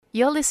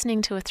You're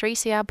listening to a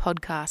 3CR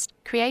podcast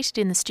created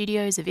in the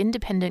studios of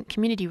independent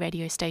community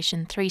radio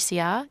station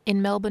 3CR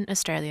in Melbourne,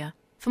 Australia.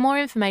 For more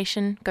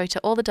information, go to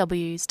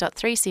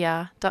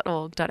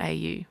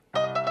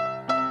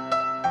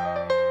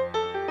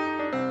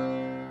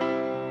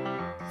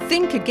allthews.3cr.org.au.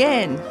 Think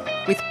Again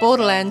with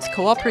Borderlands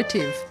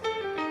Cooperative.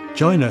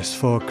 Join us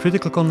for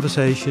critical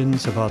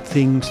conversations about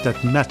things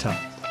that matter.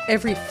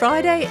 Every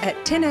Friday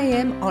at 10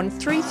 a.m. on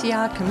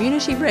 3CR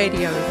Community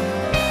Radio.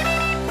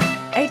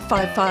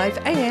 855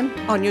 AM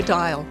on your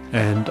dial.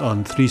 And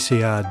on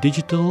 3CR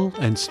Digital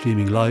and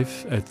streaming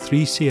live at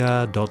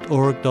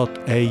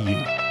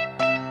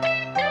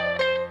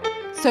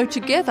 3cr.org.au. So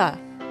together,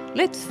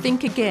 let's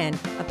think again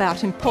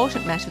about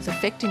important matters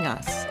affecting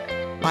us,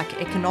 like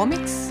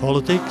economics,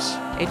 Politics,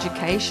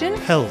 education,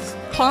 health,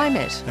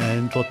 climate,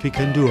 and what we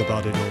can do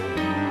about it all.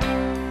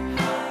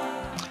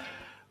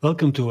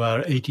 Welcome to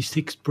our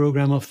 86th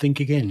program of Think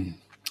Again.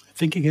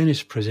 Think Again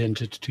is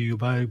presented to you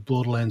by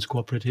Borderlands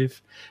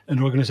Cooperative,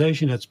 an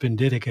organisation that's been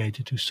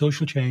dedicated to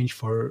social change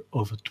for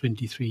over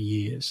 23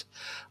 years.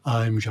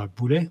 I'm Jacques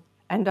Boulet.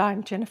 And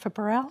I'm Jennifer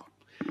Burrell.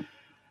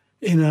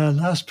 In our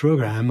last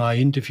program, I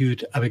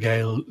interviewed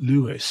Abigail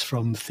Lewis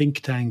from think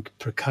tank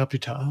Per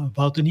Capita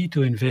about the need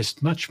to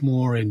invest much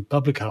more in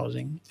public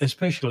housing,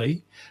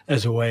 especially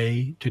as a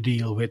way to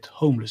deal with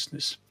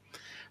homelessness.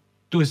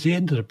 Towards the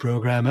end of the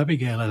program,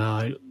 Abigail and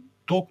I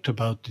talked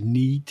about the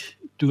need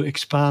to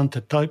expand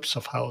the types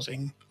of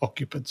housing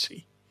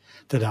occupancy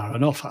that are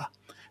on offer,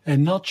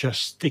 and not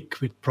just stick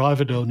with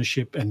private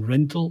ownership and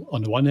rental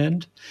on the one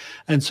end,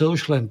 and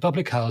social and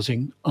public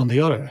housing on the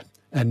other,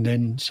 and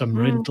then some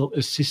rental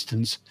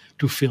assistance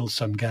to fill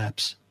some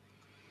gaps.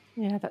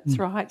 Yeah, that's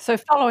right. So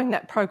following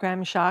that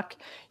program, Jacques,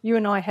 you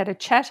and I had a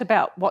chat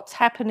about what's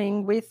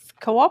happening with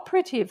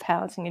cooperative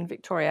housing in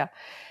Victoria.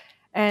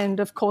 And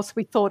of course,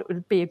 we thought it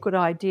would be a good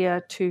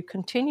idea to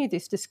continue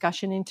this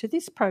discussion into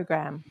this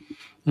program.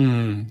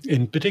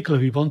 In particular,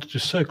 we wanted to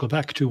circle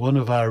back to one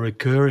of our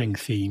recurring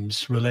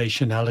themes,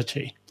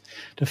 relationality.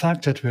 The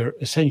fact that we're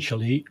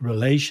essentially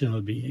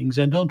relational beings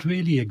and don't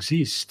really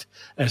exist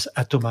as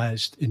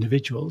atomized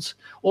individuals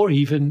or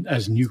even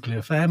as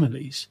nuclear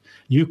families,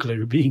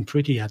 nuclear being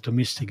pretty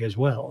atomistic as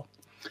well.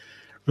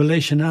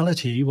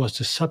 Relationality was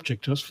the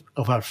subject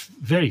of our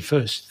very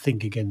first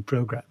Think Again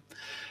program.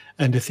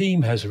 And the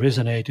theme has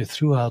resonated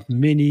throughout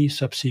many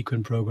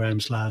subsequent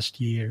programs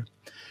last year.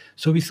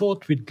 So we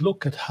thought we'd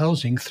look at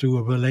housing through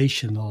a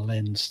relational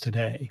lens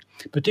today,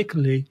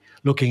 particularly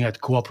looking at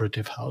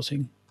cooperative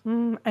housing.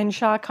 And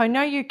Jacques, I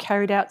know you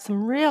carried out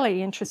some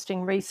really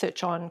interesting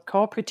research on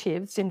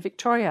cooperatives in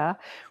Victoria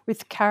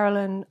with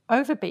Carolyn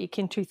Overbeek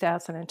in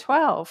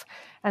 2012,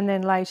 and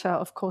then later,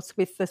 of course,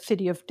 with the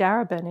City of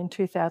Darebin in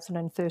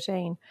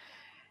 2013.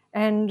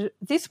 And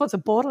this was a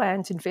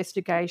Borderlands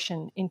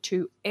investigation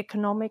into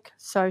economic,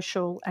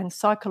 social and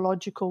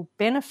psychological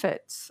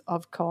benefits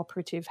of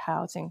cooperative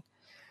housing.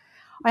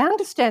 I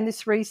understand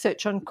this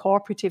research on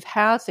cooperative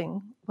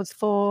housing was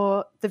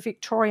for the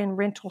Victorian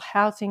rental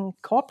housing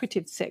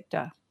cooperative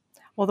sector,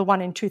 or the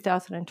one in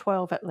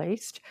 2012 at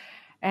least,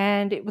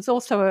 and it was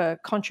also a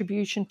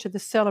contribution to the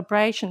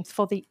celebrations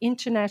for the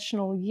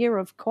International Year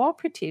of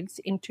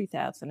Cooperatives in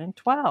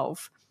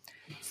 2012.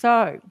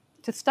 So,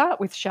 to start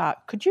with,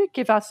 Jacques, could you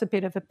give us a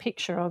bit of a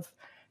picture of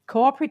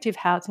cooperative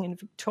housing in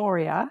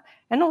Victoria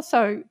and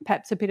also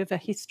perhaps a bit of a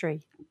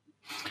history?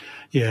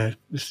 Yeah,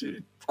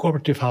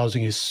 cooperative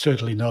housing is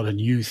certainly not a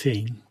new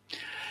thing.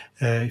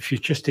 If you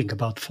just think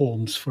about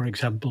forms, for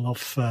example,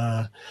 of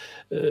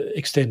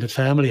extended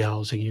family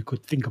housing, you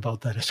could think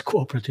about that as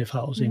cooperative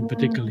housing,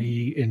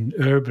 particularly in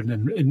urban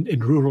and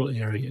in rural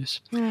areas.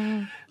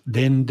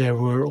 Then there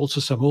were also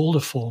some older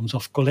forms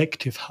of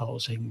collective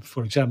housing.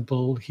 For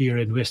example, here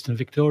in Western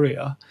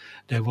Victoria,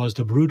 there was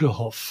the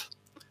Bruderhof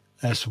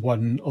as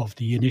one of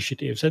the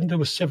initiatives, and there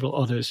were several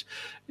others,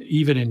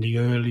 even in the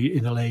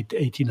late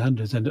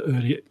 1800s and the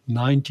early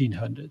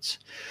 1900s.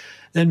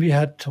 Then we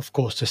had, of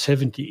course, the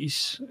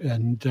 70s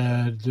and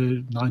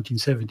the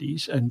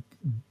 1970s, and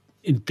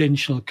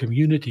intentional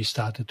communities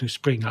started to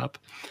spring up.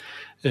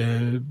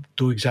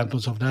 Two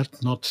examples of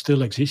that not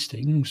still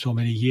existing so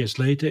many years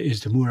later is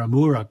the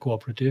Muramura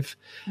Cooperative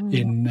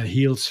in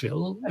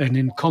Healesville and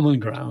in Common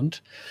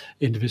Ground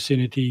in the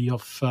vicinity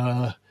of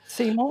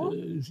Seymour?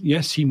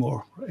 Yes,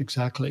 Seymour,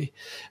 exactly.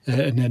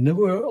 And then there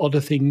were other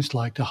things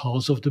like the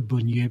House of the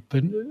Bunyip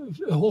and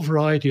a whole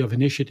variety of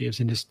initiatives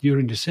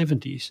during the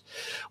 70s,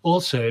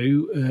 also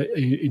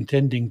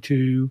intending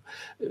to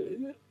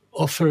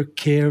offer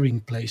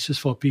caring places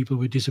for people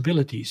with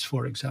disabilities,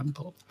 for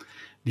example.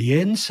 The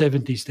end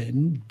 70s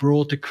then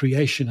brought the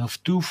creation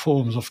of two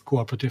forms of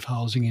cooperative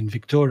housing in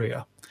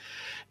Victoria.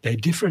 They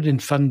differed in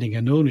funding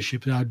and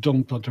ownership. And I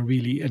don't want to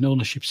an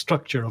ownership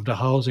structure of the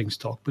housing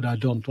stock, but I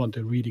don't want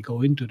to really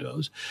go into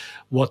those.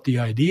 What the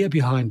idea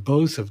behind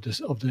both of the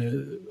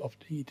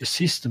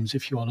systems,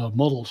 if you want, or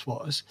models,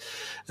 was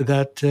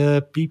that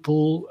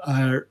people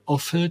are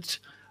offered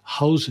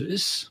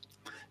houses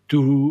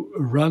to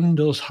run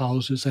those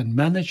houses and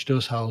manage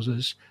those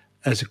houses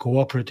as a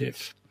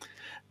cooperative.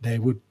 They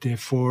would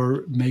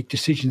therefore make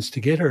decisions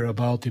together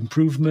about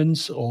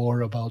improvements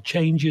or about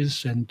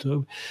changes. And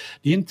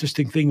the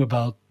interesting thing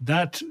about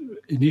that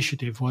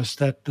initiative was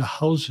that the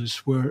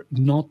houses were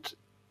not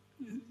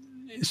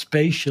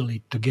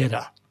spatially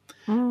together.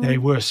 They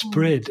were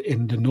spread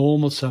in the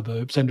normal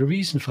suburbs, and the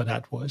reason for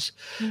that was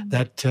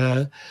that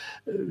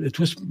it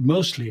was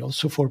mostly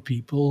also for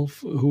people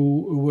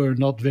who were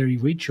not very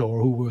rich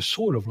or who were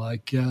sort of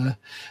like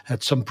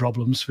had some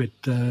problems with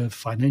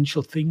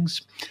financial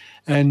things.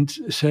 And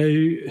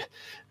so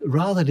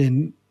rather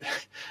than,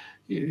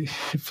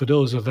 for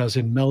those of us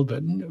in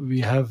Melbourne, we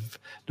have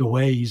the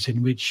ways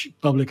in which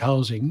public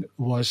housing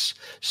was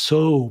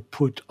so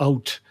put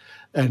out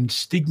and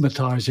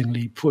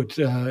stigmatizingly put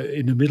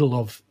in the middle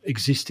of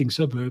existing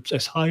suburbs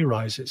as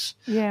high-rises.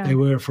 Yeah. They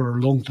were for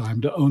a long time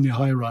the only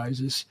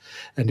high-rises.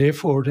 And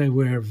therefore, they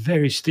were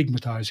very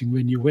stigmatizing.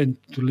 When you went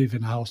to live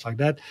in a house like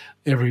that,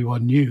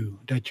 everyone knew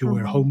that you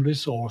were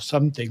homeless or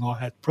something or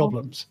had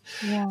problems.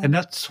 Yeah. And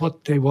that's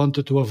what they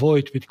wanted to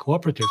avoid with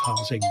cooperative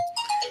housing.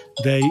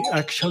 They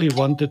actually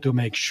wanted to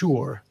make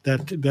sure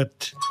that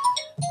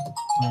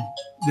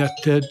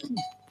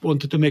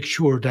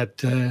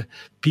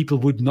people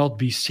would not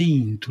be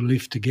seen to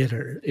live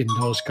together in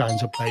those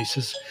kinds of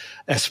places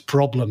as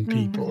problem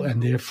people.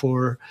 And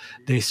therefore,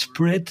 they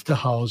spread the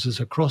houses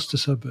across the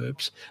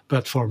suburbs.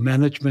 But for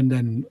management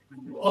and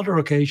other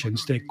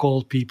occasions, they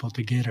called people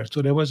together.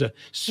 So there was a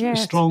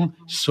strong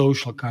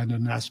social kind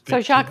of aspect.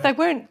 So, Jacques, they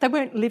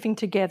weren't living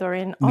together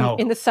in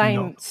the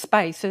same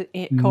space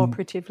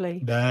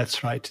cooperatively.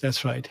 That's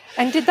right.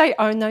 And did they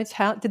own those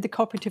houses? Did the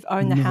cooperative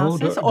own the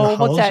houses, or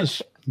was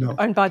that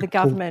owned by the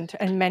government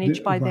and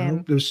managed by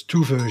them? There's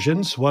two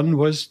versions. One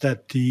was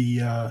that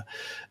the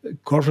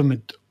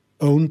government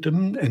owned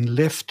them and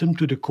left them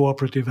to the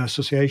cooperative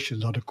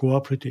associations or the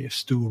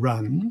cooperatives to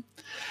run,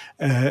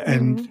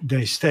 and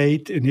they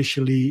stayed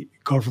initially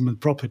government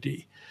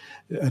property.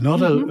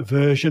 Another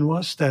version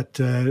was that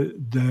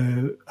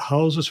the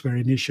houses were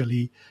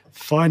initially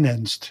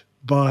financed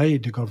by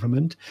the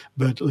government,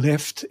 but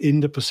left in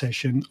the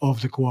possession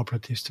of the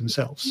cooperatives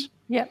themselves.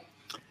 Yeah.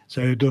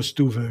 So those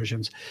two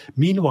versions.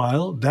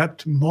 Meanwhile,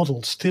 that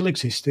model still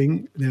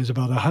existing. There's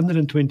about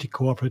 120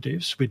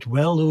 cooperatives with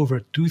well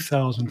over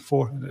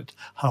 2,400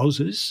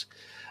 houses.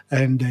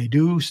 And they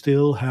do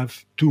still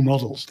have two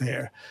models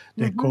there.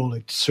 They call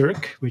it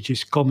CERC, which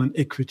is Common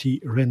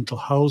Equity Rental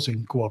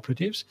Housing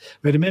Cooperatives,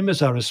 where the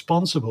members are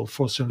responsible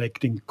for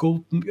selecting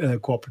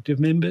cooperative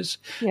members.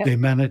 Yeah. They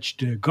manage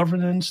the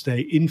governance, they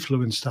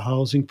influence the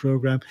housing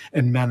program,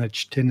 and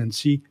manage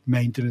tenancy,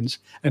 maintenance,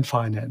 and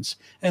finance.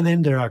 And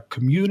then there are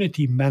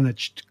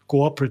community-managed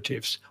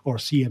cooperatives, or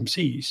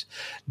CMCs.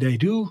 They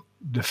do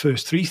the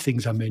first three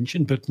things I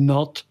mentioned, but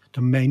not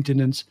the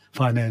maintenance,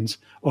 finance,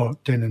 or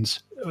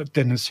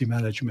tenancy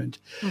management.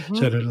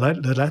 So the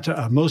latter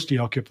are mostly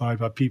occupied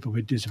by people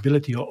with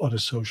disability or other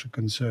social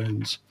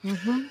concerns.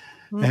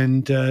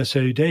 And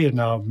so they are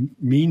now,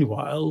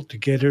 meanwhile,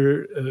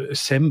 together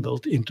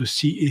assembled into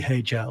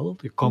CEHL,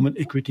 the Common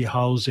Equity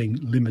Housing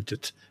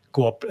Limited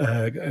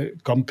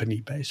company,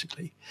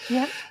 basically.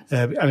 Yeah.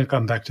 I'll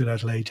come back to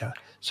that later.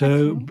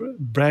 So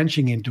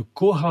branching into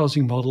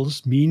co-housing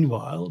models,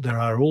 meanwhile, there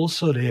are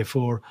also,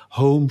 therefore,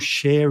 home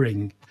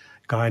sharing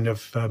kind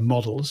of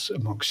models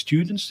among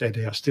students.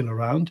 They are still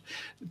around.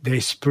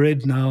 They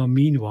spread now,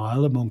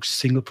 meanwhile, amongst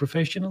single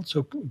professionals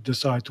who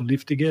decide to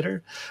live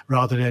together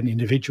rather than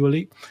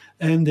individually.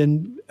 And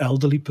then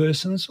elderly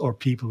persons or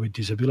people with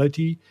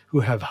disability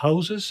who have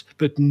houses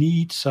but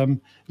need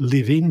some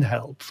live-in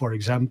help. For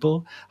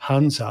example,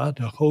 HANZA,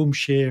 the Home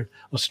Share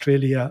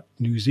Australia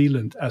New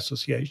Zealand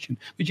Association,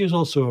 which is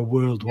also a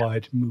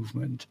worldwide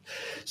movement.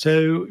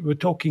 So we're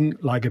talking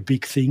like a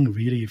big thing,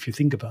 really, if you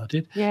think about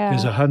it. Yeah.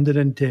 There's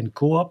 110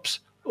 co-ops,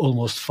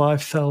 almost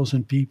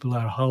 5,000 people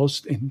are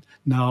housed in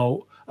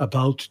now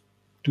about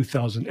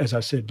 2,000, as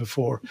I said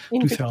before,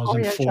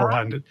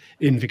 2,400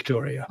 in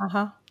Victoria.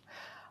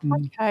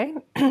 Okay,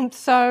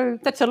 so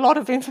that's a lot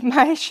of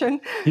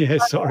information. Yeah,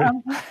 sorry.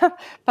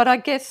 But I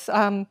guess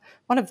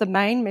one of the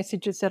main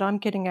messages that I'm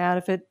getting out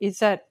of it is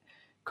that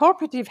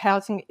cooperative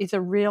housing is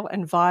a real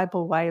and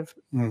viable way of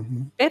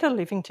better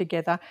living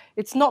together.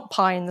 It's not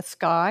pie in the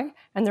sky,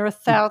 and there are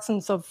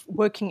thousands of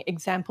working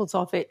examples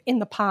of it in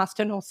the past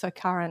and also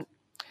current.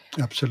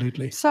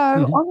 Absolutely.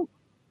 So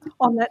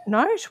on that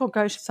note, we'll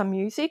go to some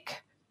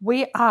music.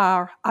 We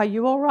Are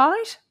You All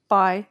Right?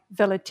 By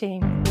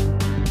Velatine.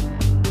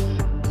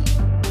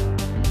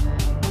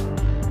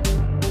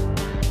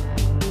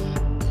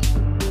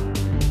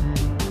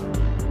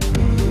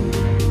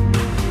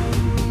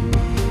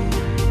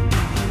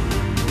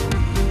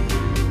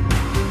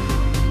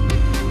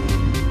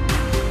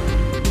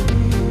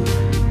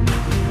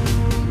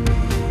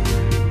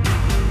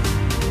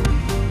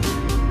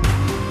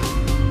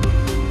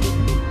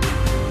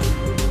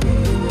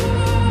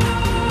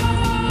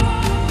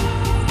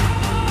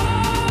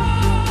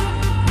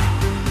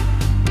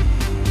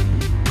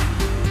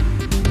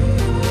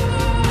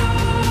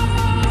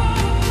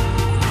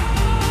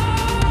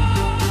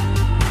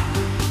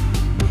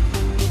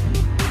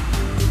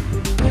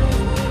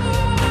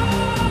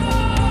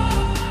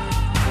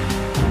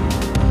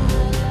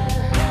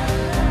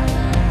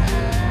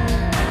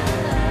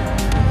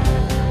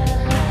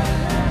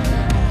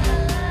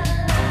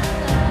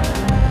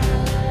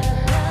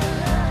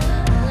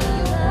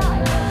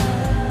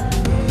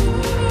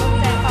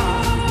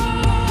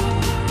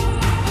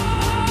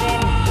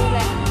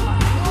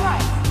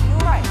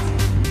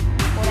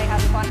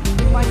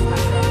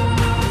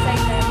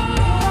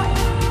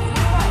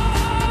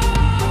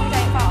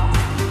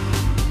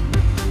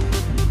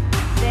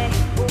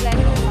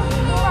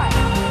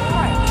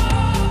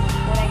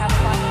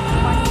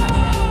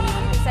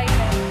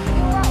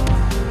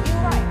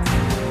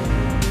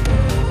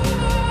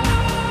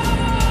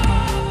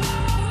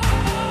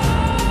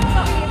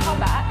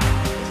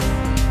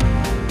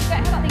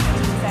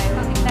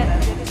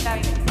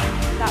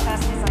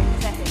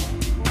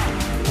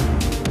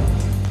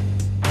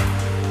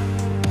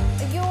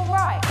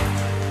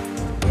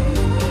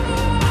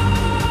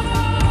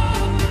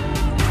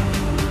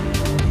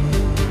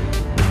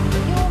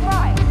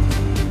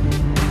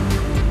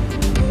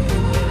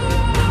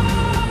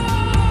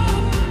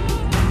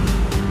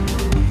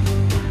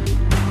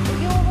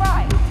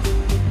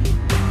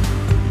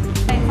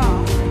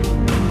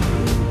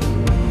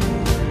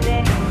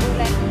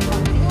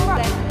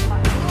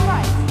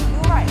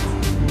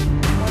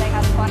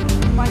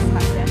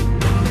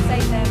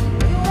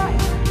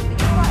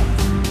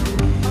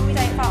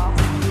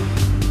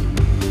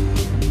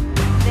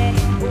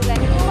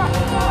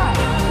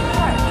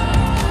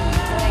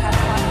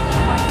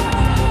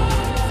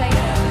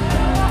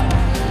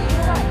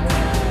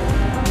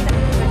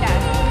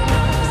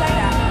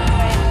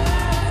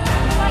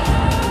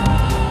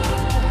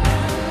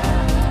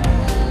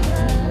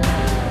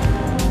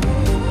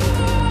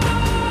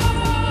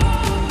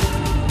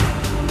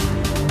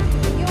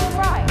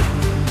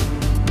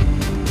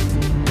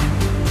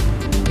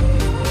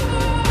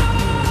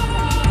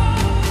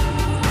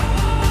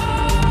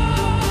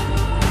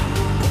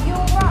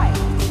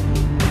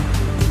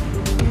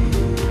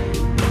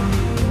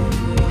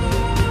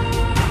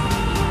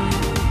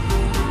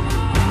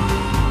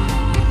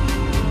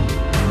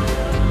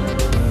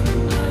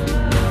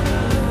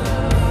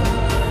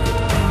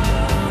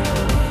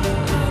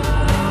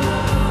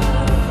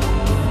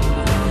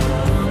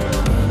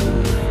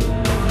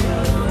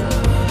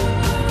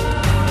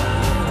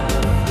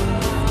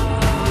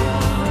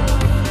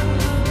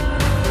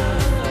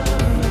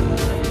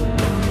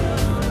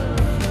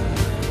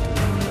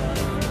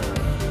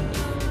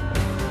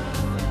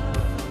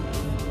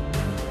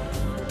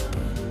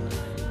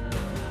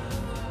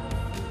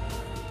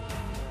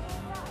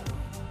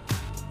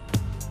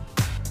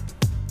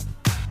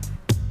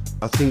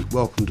 I think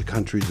Welcome to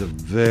Country is a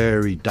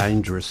very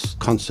dangerous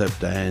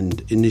concept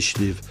and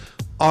initiative.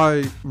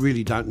 I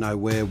really don't know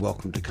where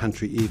Welcome to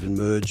Country even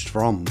merged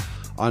from.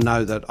 I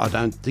know that I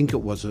don't think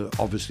it was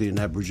obviously an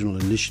Aboriginal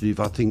initiative.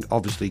 I think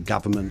obviously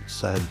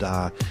governments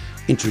had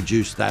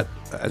introduced that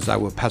as they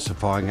were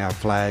pacifying our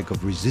flag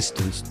of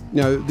resistance.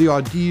 You know, the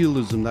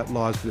idealism that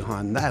lies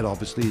behind that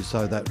obviously is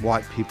so that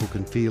white people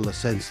can feel a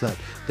sense that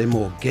they're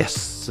more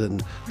guests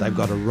and they've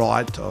got a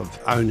right of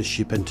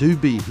ownership and to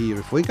be here.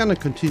 If we're going to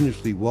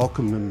continuously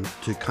welcome them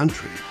to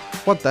country,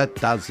 what that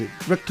does, it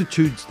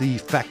rectitudes the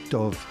fact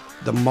of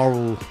the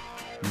moral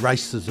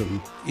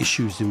racism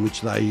issues in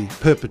which they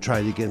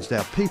perpetrate against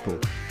our people.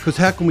 Because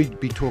how can we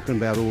be talking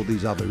about all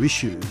these other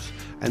issues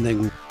and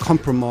then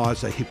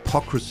compromise a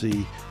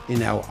hypocrisy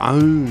in our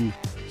own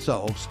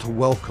selves to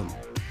welcome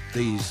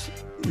these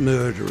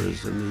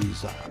murderers and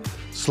these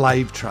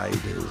slave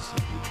traders,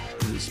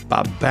 and this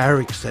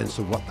barbaric sense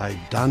of what they've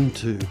done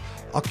to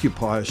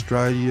occupy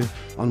Australia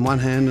on one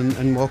hand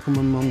and welcome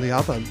them on the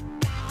other.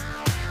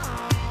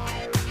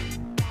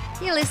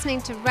 You're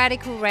listening to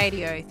Radical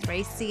Radio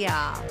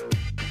 3CR.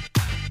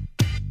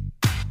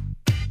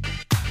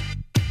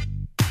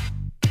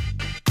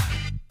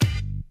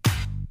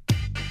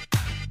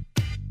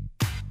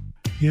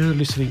 You're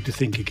listening to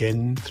Think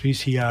Again,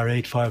 3CR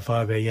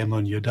 855 AM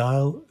on your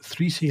dial,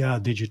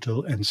 3CR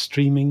digital and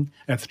streaming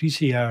at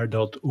 3cr.org.au.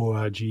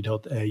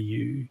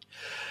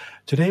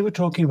 Today we're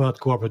talking about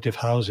cooperative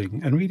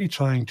housing and really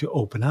trying to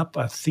open up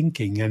our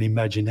thinking and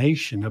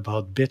imagination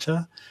about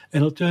better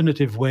and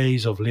alternative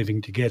ways of living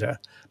together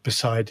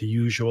beside the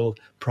usual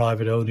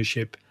private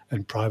ownership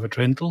and private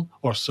rental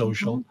or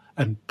social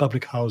and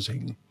public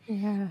housing.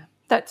 Yeah.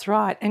 That's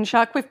right. And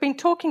Jacques, we've been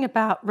talking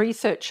about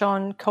research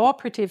on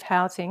cooperative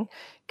housing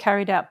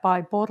carried out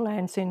by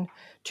Borderlands in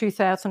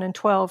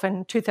 2012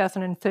 and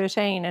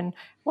 2013 and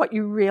what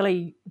you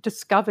really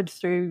discovered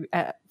through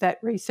that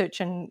research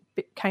and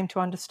came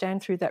to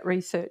understand through that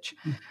research.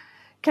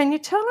 Can you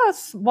tell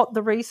us what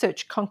the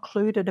research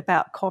concluded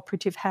about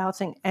cooperative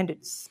housing and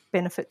its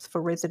benefits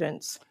for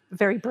residents,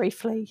 very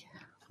briefly?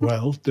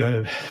 Well,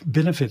 the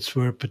benefits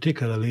were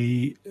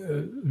particularly,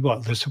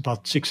 there's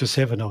about 6 or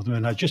 7 of them,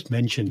 and I just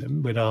mentioned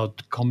them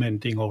without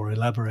commenting or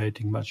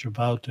elaborating much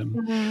about them.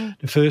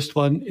 The first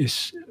one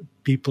is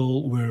the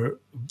people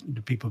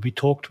we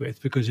talked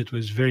with, because it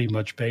was very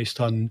much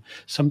based on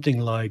something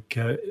like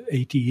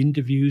 80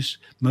 interviews,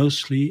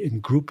 mostly in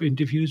group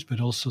interviews, but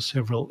also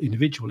several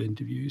individual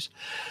interviews.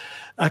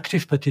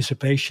 Active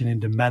participation in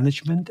the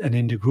management and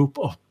in the group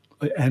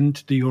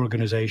and the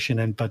organization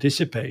and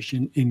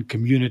participation in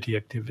community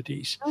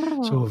activities.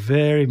 So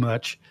very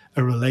much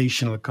a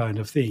relational kind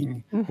of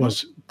thing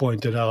was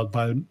pointed out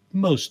by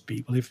most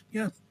people,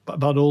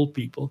 about all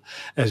people,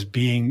 as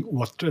being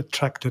what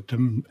attracted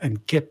them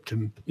and kept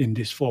them in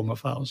this form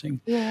of housing.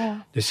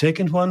 Yeah. The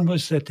second one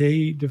was that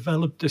they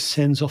developed a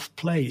sense of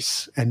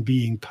place and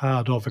being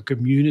part of a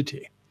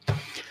community.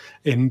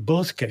 In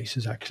both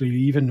cases, actually,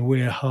 even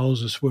where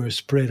houses were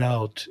spread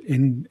out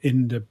in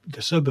the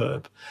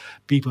suburb,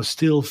 people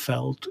still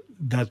felt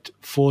that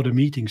for the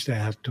meetings they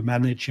had to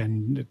manage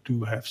and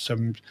to have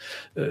some,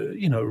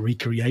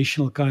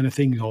 recreational kind of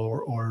thing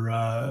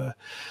or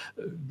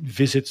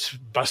visits,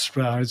 bus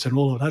rides and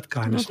all of that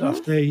kind of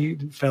stuff. They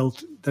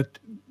felt that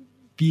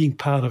being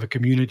part of a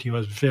community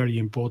was very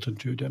important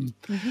to them.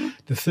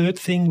 The third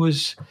thing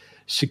was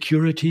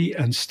security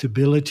and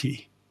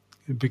stability.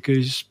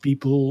 Because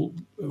people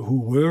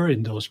who were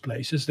in those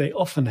places, they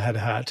often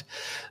had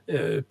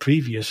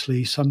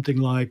previously something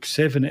like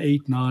 7,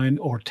 8, 9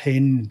 or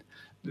 10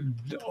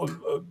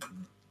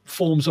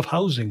 forms of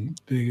housing,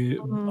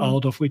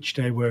 out of which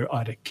they were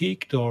either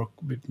kicked or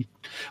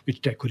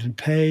which they couldn't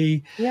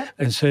pay. Yep.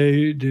 And so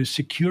the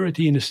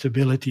security and the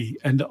stability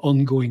and the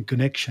ongoing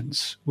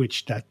connections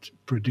which that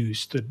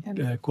produced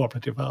the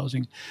cooperative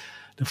housing.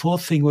 The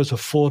fourth thing was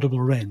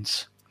affordable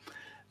rents.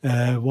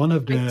 One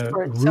of the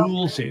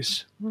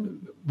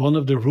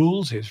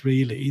rules is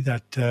really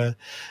that the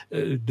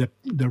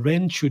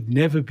rent should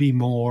never be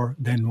more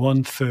than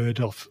 1/3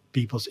 of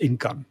people's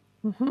income.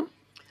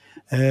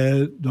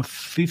 The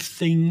fifth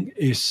thing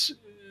is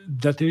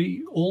that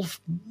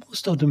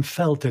most of them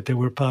felt that they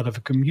were part of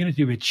a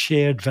community with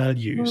shared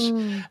values,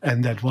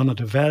 and that one of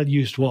the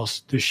values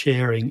was the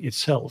sharing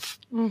itself,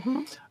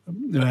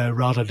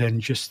 rather than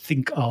just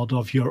think out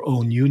of your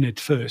own unit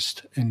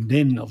first and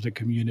then of the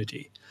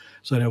community.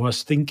 So there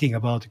was thinking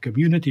about the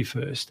community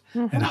first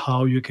and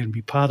how you can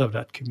be part of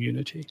that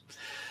community.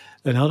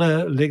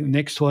 Another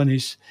next one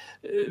is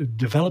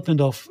development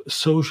of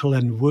social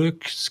and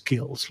work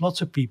skills.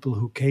 Lots of people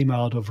who came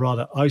out of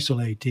rather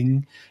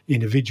isolating,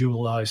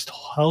 individualized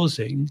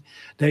housing,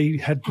 they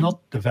had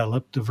not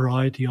developed a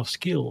variety of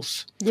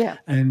skills. Yeah.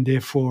 And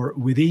therefore,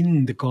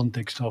 within the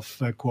context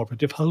of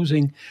cooperative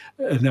housing,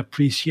 an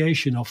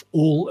appreciation of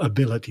all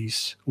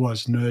abilities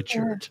was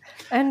nurtured.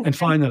 Yeah. And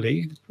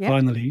finally,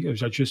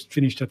 as I just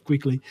finished that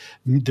quickly,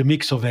 the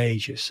mix of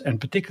ages, and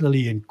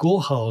particularly in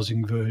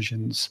co-housing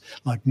versions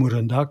like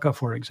Murundaka,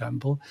 for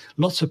example,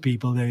 lots of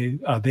people, they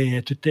are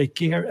there to take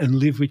care and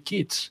live with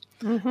kids.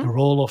 the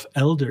role of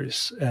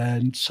elders,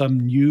 and some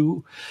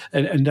new,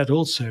 and that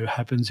also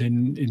happens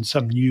in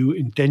some new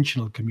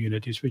intentional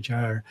communities which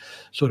are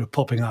sort of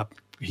popping up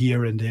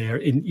here and there,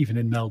 even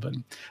in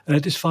Melbourne. And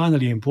it is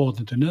finally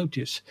important to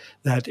notice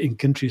that in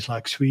countries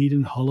like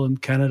Sweden,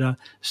 Holland, Canada,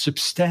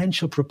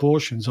 substantial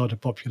proportions of the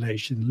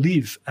population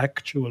live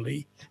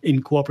actually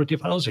in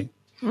cooperative housing.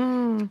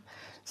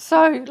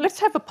 So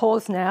let's have a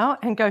pause now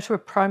and go to a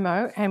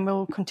promo, and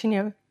we'll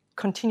continue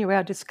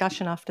our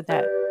discussion after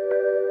that.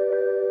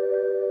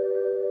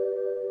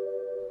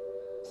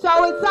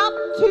 So it's up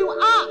to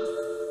us,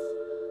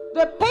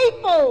 the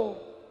people.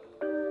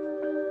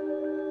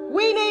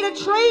 We need a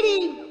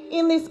treaty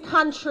in this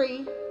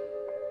country.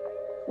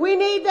 We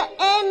need the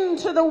end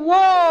to the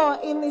war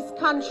in this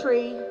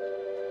country.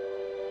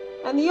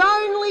 And the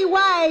only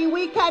way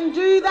we can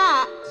do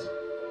that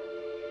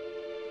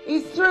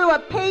is through a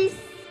peace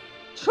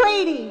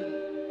treaty.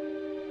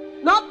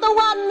 Not the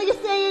one you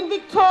see in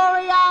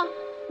Victoria,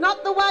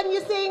 not the one you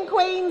see in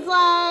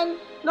Queensland,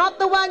 not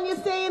the one you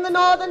see in the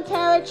Northern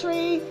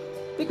Territory,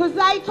 because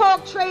they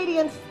talk treaty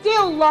and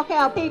still lock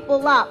our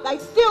people up. They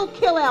still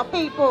kill our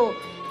people.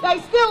 They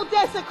still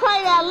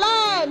desecrate our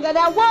land and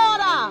our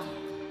water.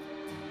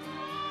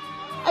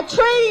 A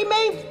treaty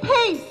means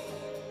peace.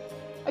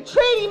 A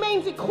treaty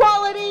means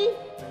equality.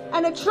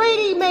 And a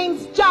treaty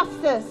means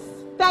justice.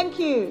 Thank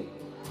you.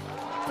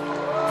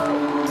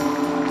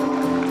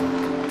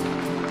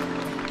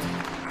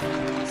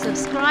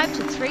 Subscribe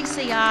to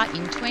 3CR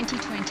in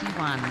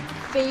 2021.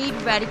 Feed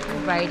Radical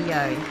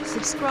Radio.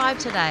 Subscribe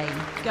today.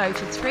 Go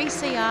to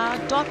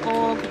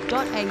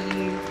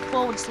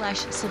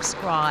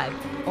 3cr.org.au/subscribe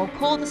or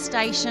call the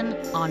station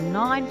on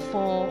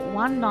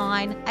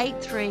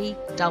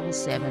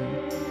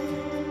 94198377.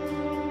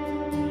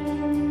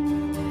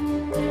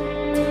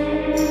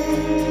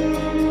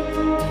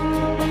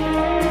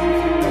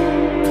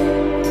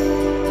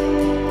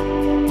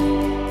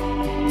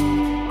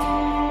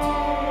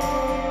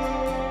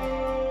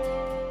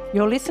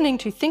 You're listening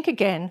to Think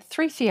Again,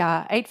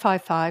 3CR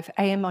 855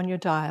 AM on your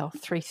dial,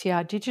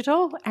 3CR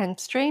digital and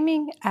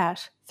streaming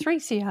at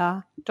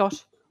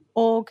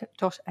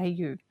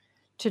 3cr.org.au.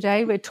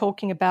 Today we're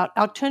talking about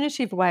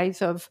alternative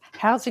ways of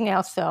housing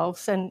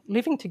ourselves and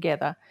living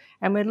together,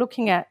 and we're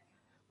looking at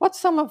what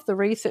some of the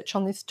research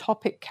on this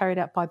topic carried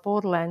out by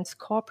Borderlands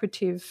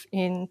Cooperative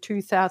in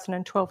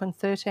 2012 and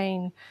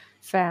 13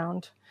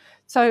 found.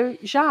 So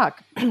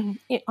Jacques,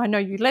 I know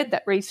you led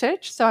that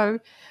research, so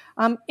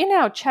in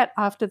our chat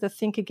after the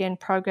Think Again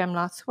program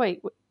last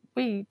week,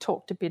 we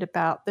talked a bit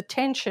about the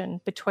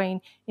tension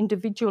between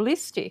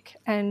individualistic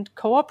and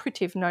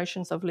cooperative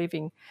notions of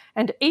living,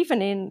 and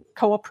even in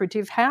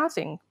cooperative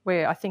housing,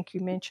 where I think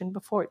you mentioned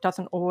before it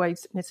doesn't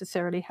always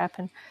necessarily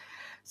happen.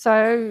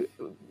 So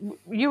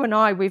you and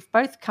I, we've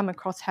both come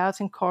across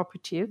housing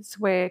cooperatives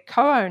where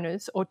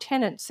co-owners or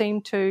tenants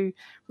seem to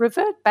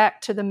revert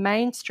back to the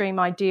mainstream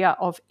idea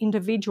of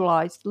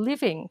individualised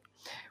living,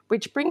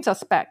 which brings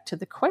us back to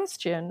the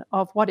question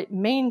of what it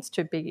means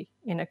to be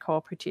in a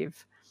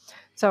cooperative.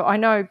 So I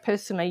know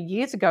personally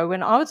years ago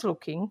when I was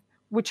looking,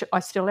 which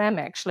I still am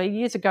actually,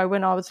 years ago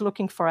when I was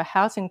looking for a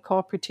housing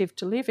cooperative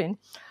to live in,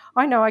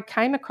 I know I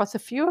came across a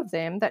few of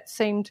them that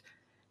seemed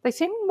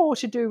more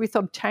to do with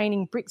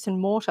obtaining bricks and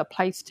mortar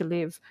place to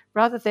live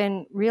rather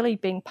than really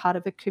being part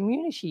of a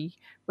community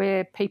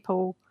where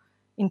people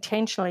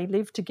intentionally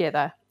live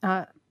together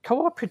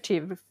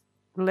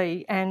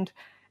cooperatively and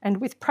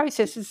with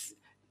processes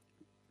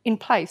in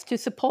place to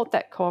support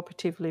that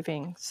cooperative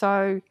living.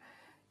 So,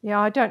 yeah,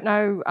 I don't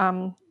know,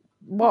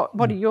 what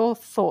are your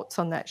thoughts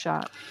on that,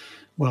 Jacques?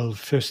 Well,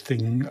 first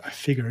thing I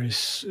figure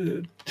is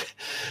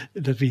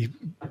that we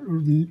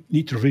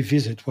need to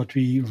revisit what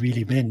we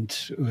really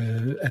meant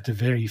at the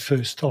very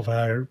first of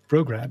our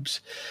programs,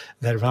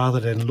 that rather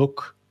than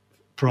look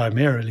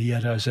primarily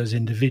at us as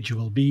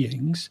individual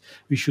beings,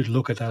 we should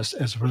look at us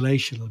as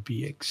relational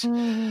beings.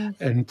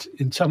 And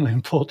in some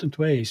important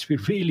ways, we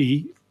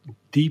really,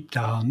 deep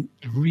down,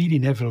 really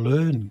never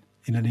learn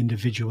in an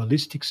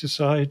individualistic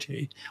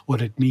society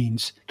what it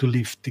means to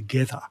live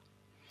together.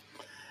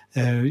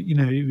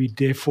 We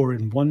therefore,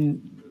 in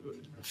one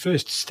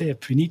first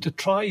step, we need to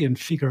try and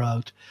figure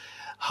out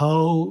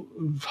how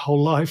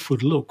life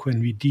would look when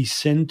we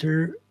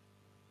decenter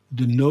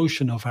the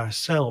notion of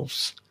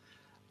ourselves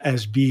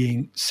as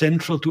being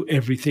central to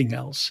everything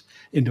else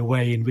in the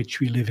way in which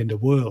we live in the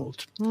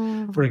world.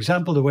 For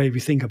example, the way we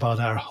think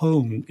about our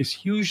home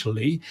is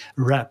usually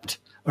wrapped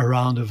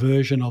around a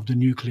version of the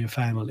nuclear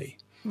family.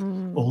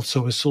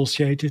 Also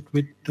associated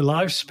with the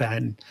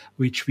lifespan,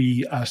 which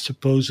we are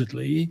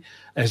supposedly,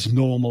 as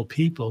normal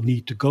people,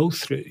 need to go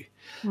through.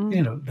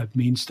 That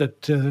means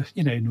that,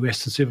 in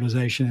Western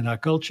civilization, in our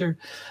culture,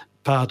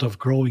 part of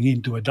growing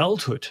into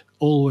adulthood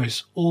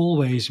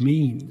always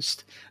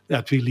means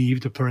that we leave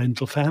the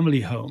parental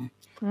family home,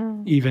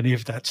 even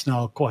if that's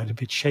now quite a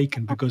bit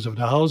shaken because of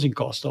the housing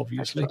cost,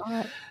 obviously.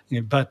 Right.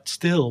 But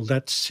still,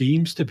 that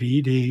seems to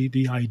be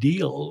the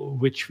ideal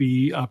which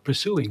we are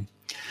pursuing.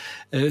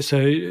 So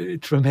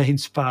it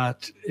remains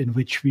part in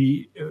which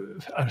we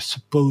are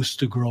supposed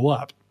to grow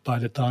up, by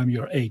the time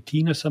you're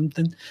 18 or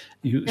something,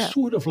 you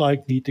sort of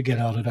like need to get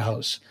out of the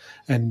house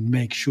and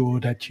make sure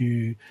that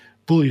you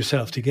pull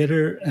yourself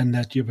together and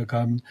that you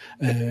become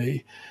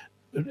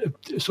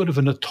sort of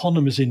an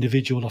autonomous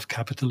individual of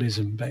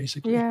capitalism,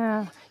 basically.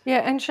 Yeah.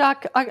 And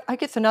Jacques, I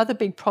guess another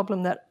big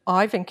problem that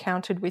I've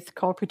encountered with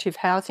cooperative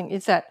housing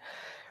is that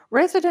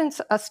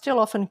residents are still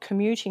often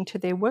commuting to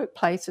their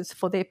workplaces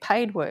for their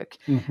paid work,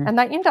 and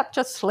they end up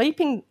just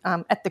sleeping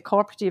at the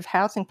cooperative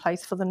housing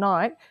place for the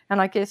night,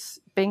 and I guess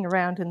being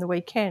around in the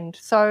weekend.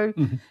 So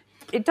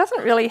it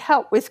doesn't really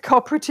help with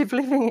cooperative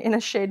living in a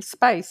shared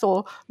space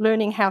or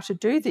learning how to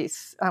do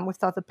this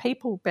with other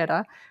people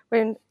better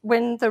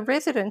when the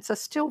residents are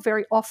still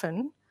very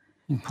often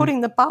putting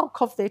the bulk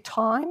of their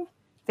time,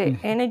 their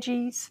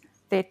energies,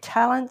 their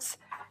talents,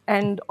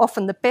 and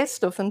often the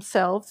best of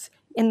themselves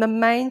in the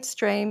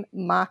mainstream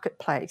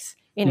marketplace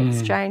in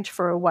exchange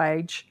for a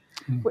wage,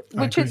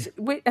 which is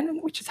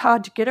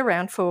hard to get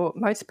around for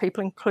most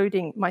people,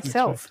 including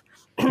myself.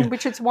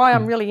 Which is why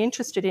I'm really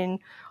interested in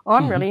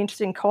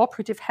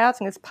cooperative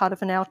housing as part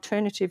of an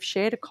alternative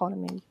shared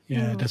economy.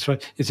 Yeah, that's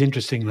right. It's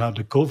interesting now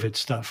the COVID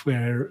stuff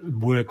where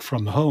work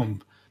from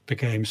home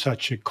became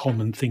such a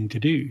common thing to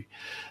do.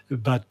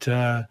 But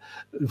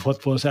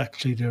what was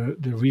actually the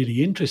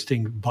really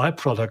interesting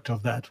byproduct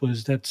of that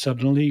was that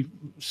suddenly,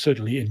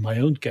 certainly in my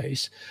own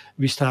case,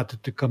 we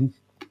started to come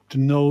to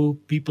know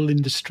people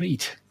in the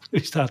street. We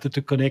started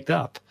to connect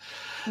up.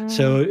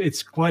 So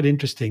it's quite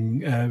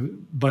interesting.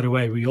 By the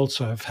way, we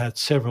also have had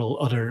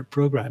several other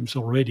programs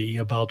already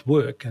about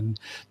work and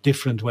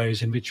different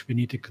ways in which we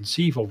need to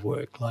conceive of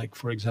work, like,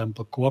 for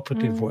example,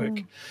 cooperative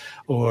work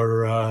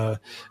or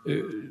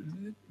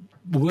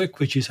work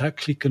which is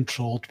actually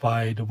controlled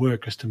by the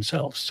workers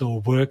themselves.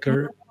 So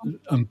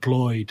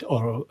worker-employed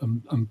or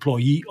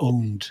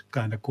employee-owned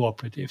kind of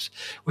cooperatives,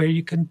 where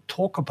you can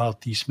talk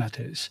about these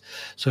matters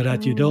so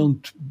that you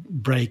don't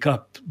break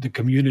up the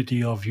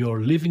community of your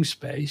living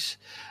space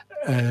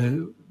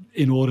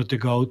in order to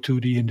go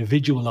to the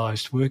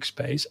individualized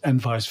workspace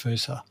and vice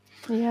versa.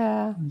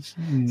 Yeah.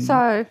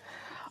 So,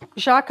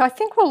 Jacques, I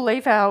think we'll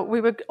leave we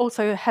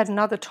also had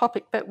another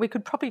topic, but we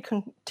could probably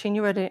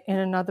continue it in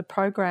another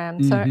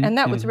program. So, and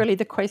that was really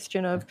the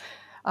question of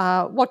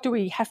what do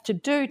we have to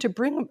do to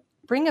bring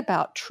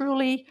about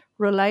truly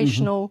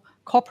relational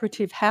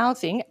cooperative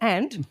housing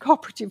and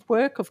cooperative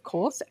work, of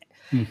course,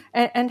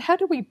 and how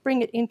do we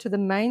bring it into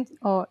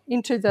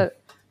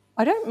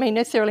I don't mean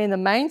necessarily in the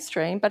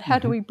mainstream, but how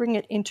do we bring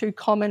it into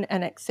common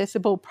and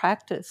accessible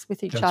practice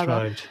with each other?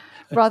 Right.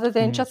 Rather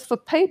than just for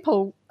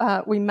people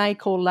we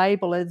make or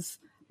label as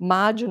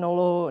marginal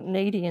or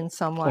needy in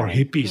some way. Or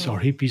hippies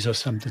or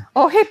something.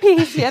 Or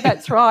hippies, yeah,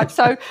 that's right.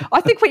 So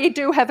I think we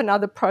do have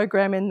another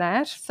program in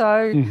that.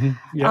 So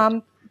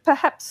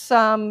perhaps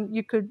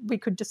we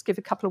could just give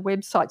a couple of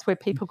websites where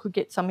people could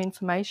get some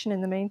information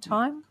in the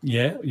meantime.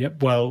 Yeah.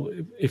 Well,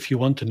 if you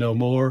want to know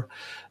more,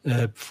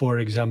 for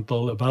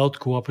example, about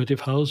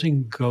cooperative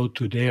housing, go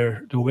to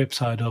the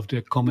website of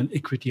the Common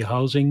Equity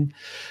Housing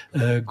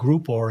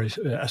group or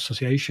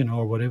association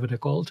or whatever they're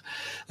called,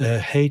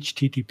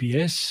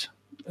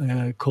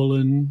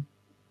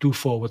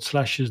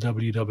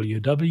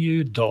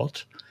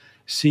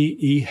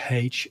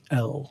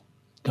 https://www.cehl.com.au/.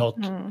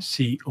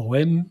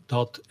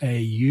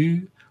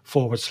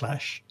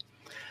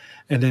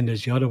 And then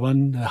there's the other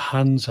one,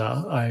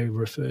 HANZA, I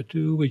refer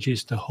to, which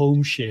is the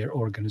Home Share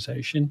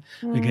Organization.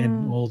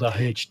 Again, all the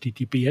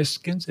HTTPS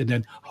skins. And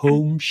then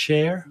Home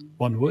Share,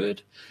 one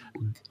word,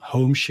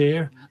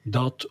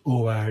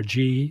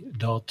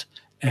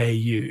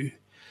 homeshare.org.au.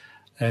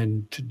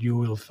 And you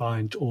will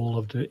find all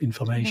of the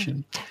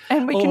information.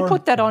 And we can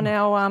put that on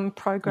our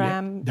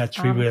program. Yeah,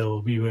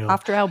 we will.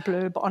 After our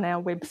blurb on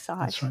our website.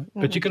 That's right.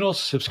 But you can also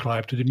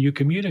subscribe to the New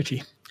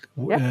Community,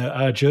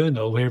 our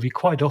journal, where we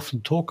quite often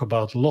talk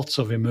about lots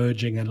of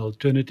emerging and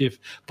alternative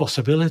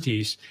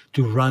possibilities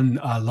to run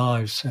our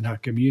lives and our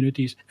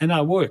communities and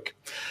our work,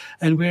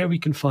 and where you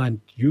can find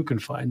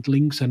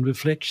links and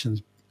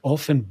reflections,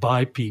 often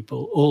by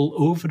people all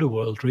over the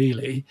world,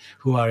 really,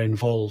 who are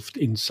involved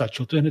in such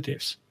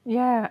alternatives.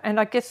 Yeah, and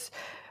I guess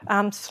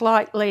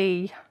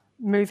slightly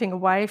moving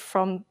away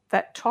from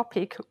that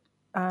topic,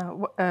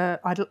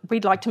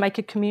 we'd like to make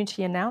a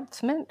community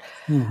announcement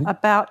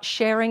about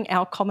sharing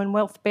our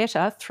Commonwealth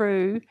better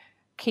through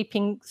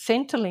keeping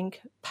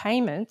Centrelink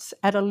payments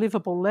at a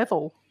livable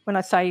level. When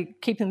I say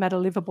keeping them at a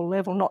livable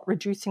level, not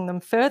reducing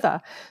them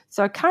further.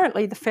 So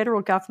currently the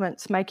federal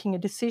government's making a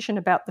decision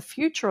about the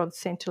future of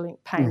Centrelink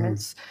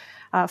payments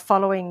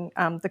following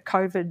the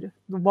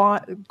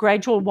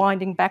gradual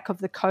winding back of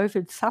the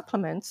COVID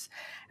supplements.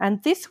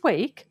 And this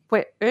week,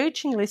 we're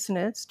urging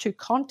listeners to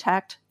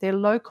contact their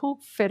local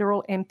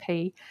federal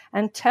MP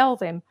and tell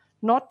them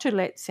not to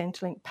let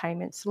Centrelink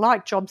payments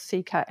like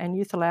JobSeeker and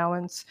Youth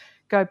Allowance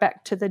go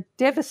back to the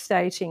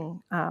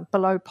devastating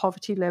below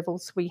poverty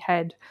levels we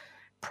had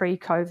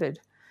pre-COVID.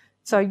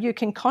 So you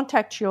can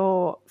contact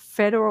your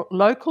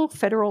local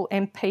federal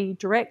MP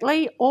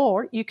directly,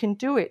 or you can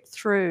do it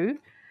through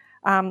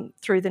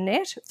through the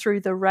net,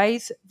 through the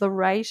Raise the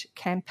Rate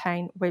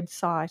campaign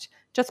website.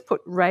 Just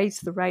put Raise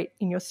the Rate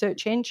in your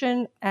search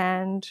engine,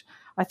 and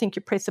I think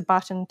you press a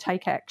button,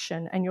 take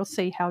action, and you'll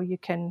see how you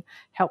can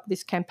help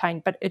this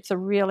campaign. But it's a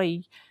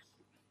really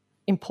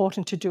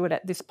important to do it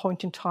at this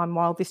point in time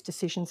while this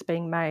decision's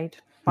being made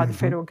by the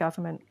federal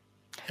government.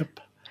 Yep.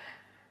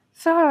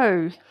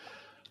 So,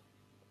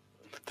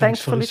 thanks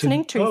for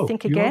listening to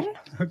Think Again.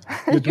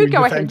 You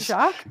go ahead,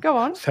 Jacques. Go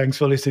on. Thanks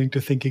for listening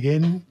to Think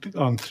Again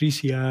on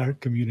 3CR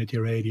Community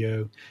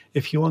Radio.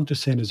 If you want to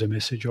send us a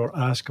message or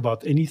ask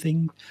about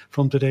anything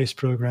from today's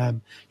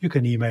program, you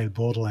can email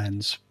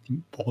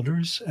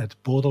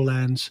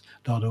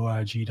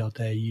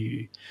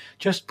borders@borderlands.org.au.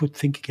 Just put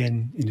Think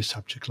Again in the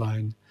subject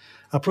line.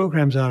 Our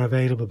programs are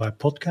available by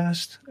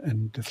podcast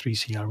and the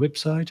 3CR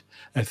website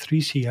at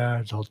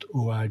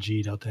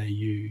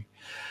 3cr.org.au.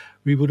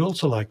 We would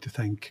also like to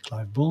thank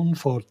Clive Bond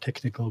for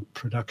technical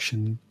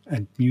production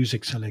and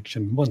music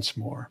selection once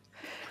more.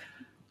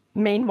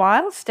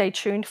 Meanwhile, stay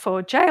tuned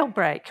for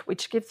Jailbreak,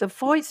 which gives a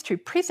voice to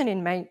prison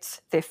inmates,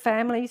 their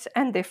families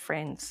and their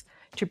friends.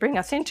 To bring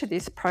us into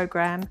this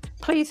program,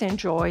 please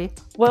enjoy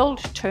World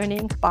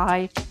Turning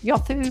by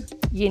Yothu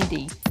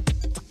Yindi.